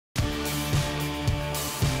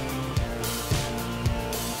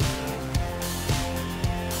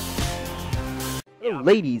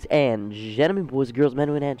Ladies and gentlemen, boys and girls, men,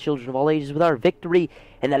 women, and children of all ages, with our victory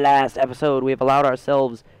in the last episode, we have allowed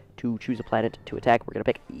ourselves to choose a planet to attack. We're going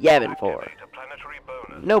to pick Yavin for.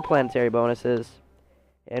 No planetary bonuses.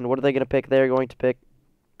 And what are they going to pick? They're going to pick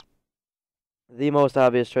the most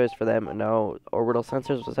obvious choice for them. No, orbital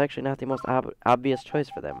sensors was actually not the most obvious choice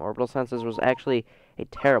for them. Orbital sensors was actually a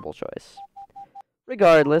terrible choice.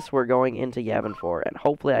 Regardless, we're going into Yavin 4, and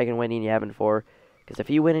hopefully I can win in Yavin 4. Because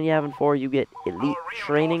if you win in Yavin 4, you get elite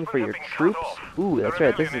training for your troops. Ooh, that's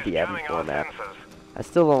right, this is the Yavin 4 map. I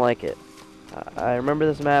still don't like it. I remember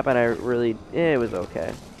this map, and I really... it was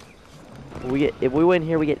okay. If we win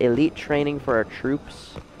here, we get elite training for our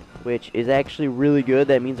troops, which is actually really good.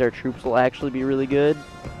 That means our troops will actually be really good,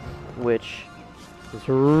 which is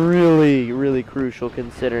really, really crucial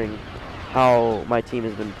considering how my team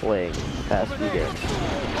has been playing the past few games.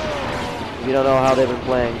 If you don't know how they've been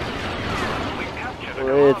playing,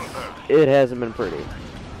 it hasn't been pretty.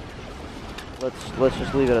 Let's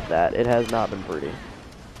just leave it at that. It has not been pretty.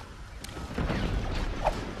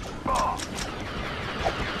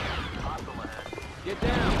 Get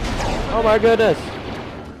down. Oh my goodness!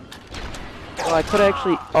 Oh, I could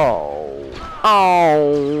actually.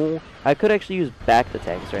 Oh! I could actually use back the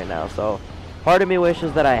tanks right now. So, part of me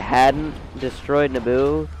wishes that I hadn't destroyed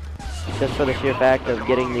Naboo, just for the sheer fact of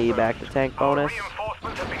getting the back the tank bonus.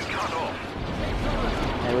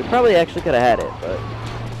 And we probably actually could have had it, but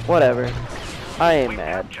whatever. I ain't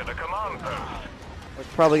mad. We're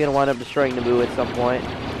probably going to wind up destroying Naboo at some point.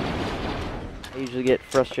 I usually get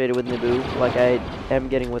frustrated with Naboo, like I am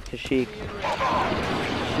getting with Kashyyyk.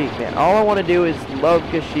 Kashyyyk, man. All I want to do is love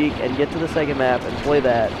Kashyyyk and get to the second map and play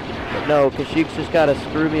that. But no, Kashyyyk's just got to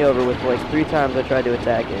screw me over with like 3 times I tried to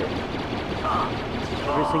attack it.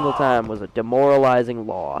 Every single time was a demoralizing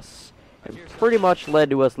loss. And pretty much led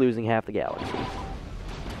to us losing half the galaxy.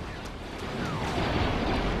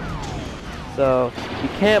 So, you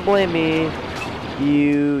can't blame me.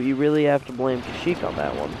 You really have to blame Kashyyyk on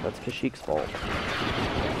that one. That's Kashyyyk's fault.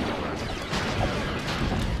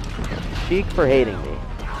 Kashyyyk for hating me.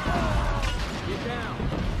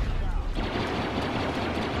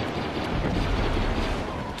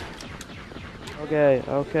 Okay,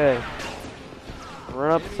 okay.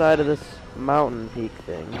 Run up the side of this mountain peak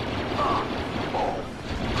thing.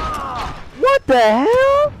 What the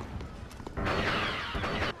hell?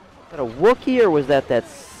 Was that a Wookiee, or was that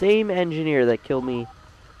same engineer that killed me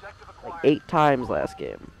like 8 times last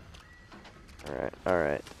game? Alright,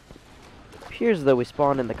 alright. Appears as though we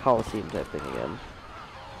spawned in the Coliseum type thing again.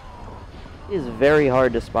 It is very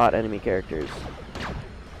hard to spot enemy characters.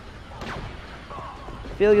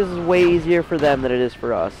 I feel like this is way easier for them than it is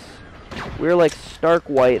for us. We're like stark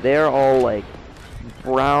white. They're all like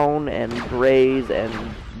brown and grays and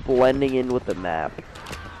blending in with the map.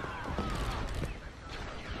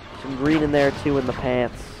 Some green in there too in the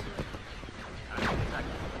pants.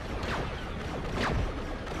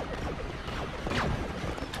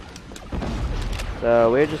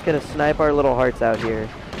 So we're just gonna snipe our little hearts out here.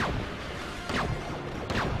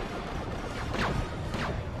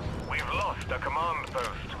 We've lost a command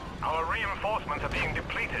post. Our reinforcements are being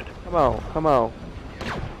depleted. Come on, come on.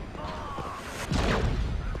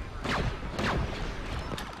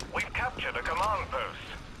 We've captured a command post.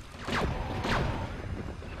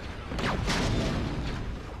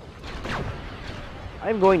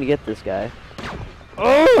 I'm going to get this guy.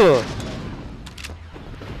 Oh!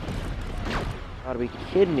 Gotta be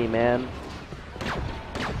kidding me, man.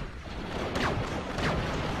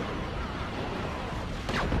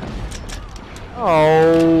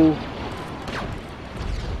 Oh.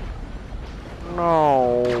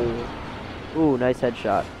 No. Ooh, nice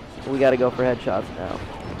headshot. We gotta go for headshots now.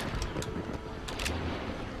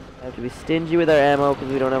 I have to be stingy with our ammo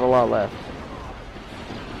because we don't have a lot left.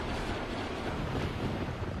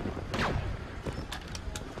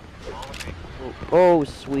 Oh,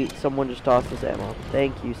 sweet. Someone just tossed us ammo.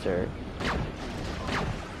 Thank you, sir.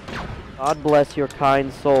 God bless your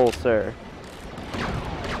kind soul, sir.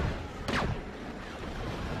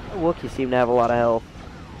 The Wookiees seem to have a lot of health.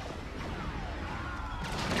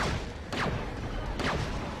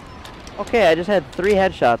 Okay, I just had 3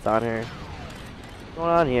 headshots on her. What's going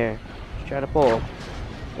on here? Just trying to pull.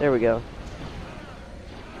 There we go.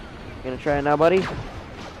 Gonna try it now, buddy?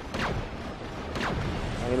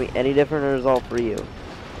 Not gonna be any different result for you.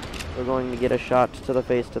 We're going to get a shot to the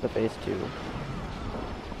face too.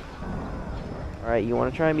 Alright, you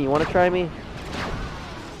wanna try me? You wanna try me?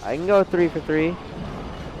 I can go 3 for 3.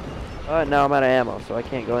 But now I'm out of ammo, so I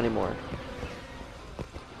can't go anymore.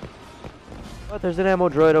 But there's an ammo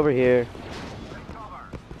droid over here.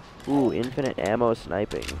 Ooh, infinite ammo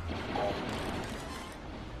sniping.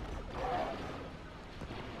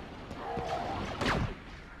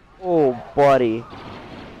 buddy.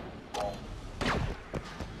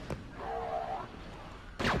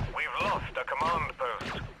 We've lost a command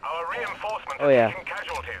post. Our reinforcements Oh, are yeah. taking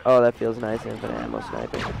casualties. Oh, that feels nice, infinite ammo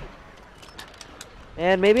sniping.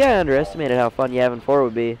 And maybe I underestimated how fun Yavin 4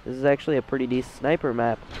 would be. This is actually a pretty decent sniper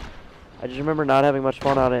map. I just remember not having much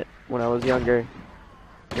fun on it when I was younger.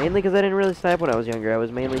 Mainly because I didn't really snipe when I was younger. I was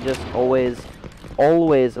mainly just always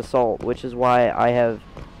assault, which is why I have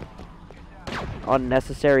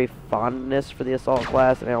unnecessary fondness for the assault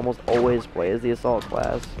class, and I almost always play as the assault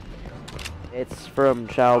class. It's from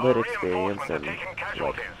childhood experience and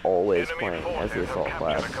like always playing as the assault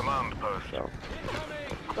class. So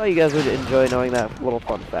I thought you guys would enjoy knowing that little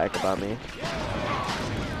fun fact about me.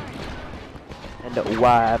 And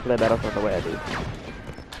why I play Battlefront the way I do.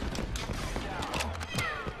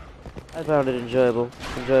 I found it enjoyable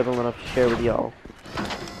enough to share with y'all.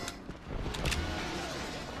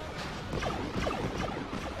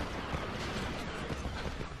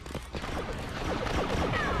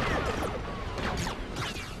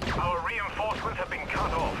 Our reinforcements have been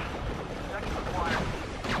cut off.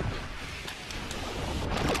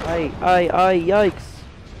 Yikes.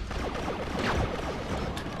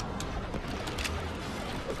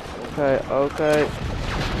 Okay.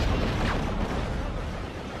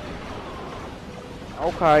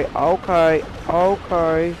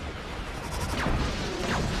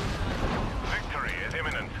 Victory is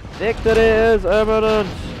imminent. Victory is imminent.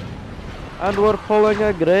 And we're pulling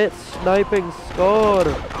a great sniping score.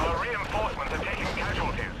 Our reinforcements are taking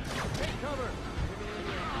casualties.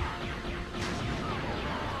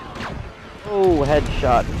 Oh,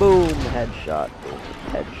 headshot. Boom, headshot. Boom,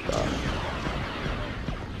 headshot.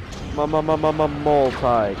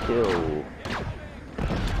 Multi-kill.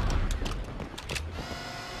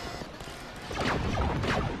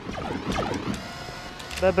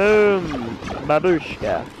 Ba-boom!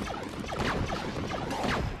 Babushka.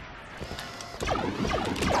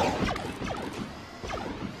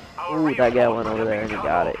 Ooh, that guy went over there and he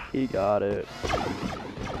got it. He got it.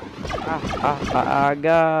 I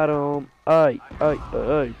got him. I got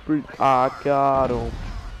him.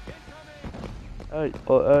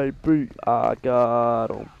 I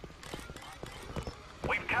got him.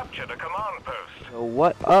 We've captured a command post. So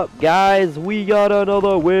what up, guys? We got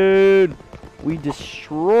another win. We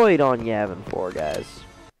destroyed on Yavin 4, guys.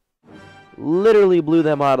 Literally blew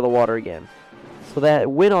them out of the water again. So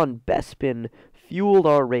that win on Bespin fueled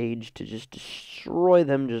our rage to just destroy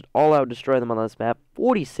them, just all out destroy them on this map.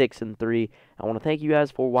 46-3. I want to thank you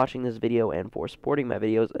guys for watching this video and for supporting my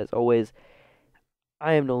videos. As always,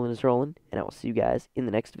 I am Nolan is Rolling, and I will see you guys in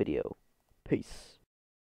the next video. Peace.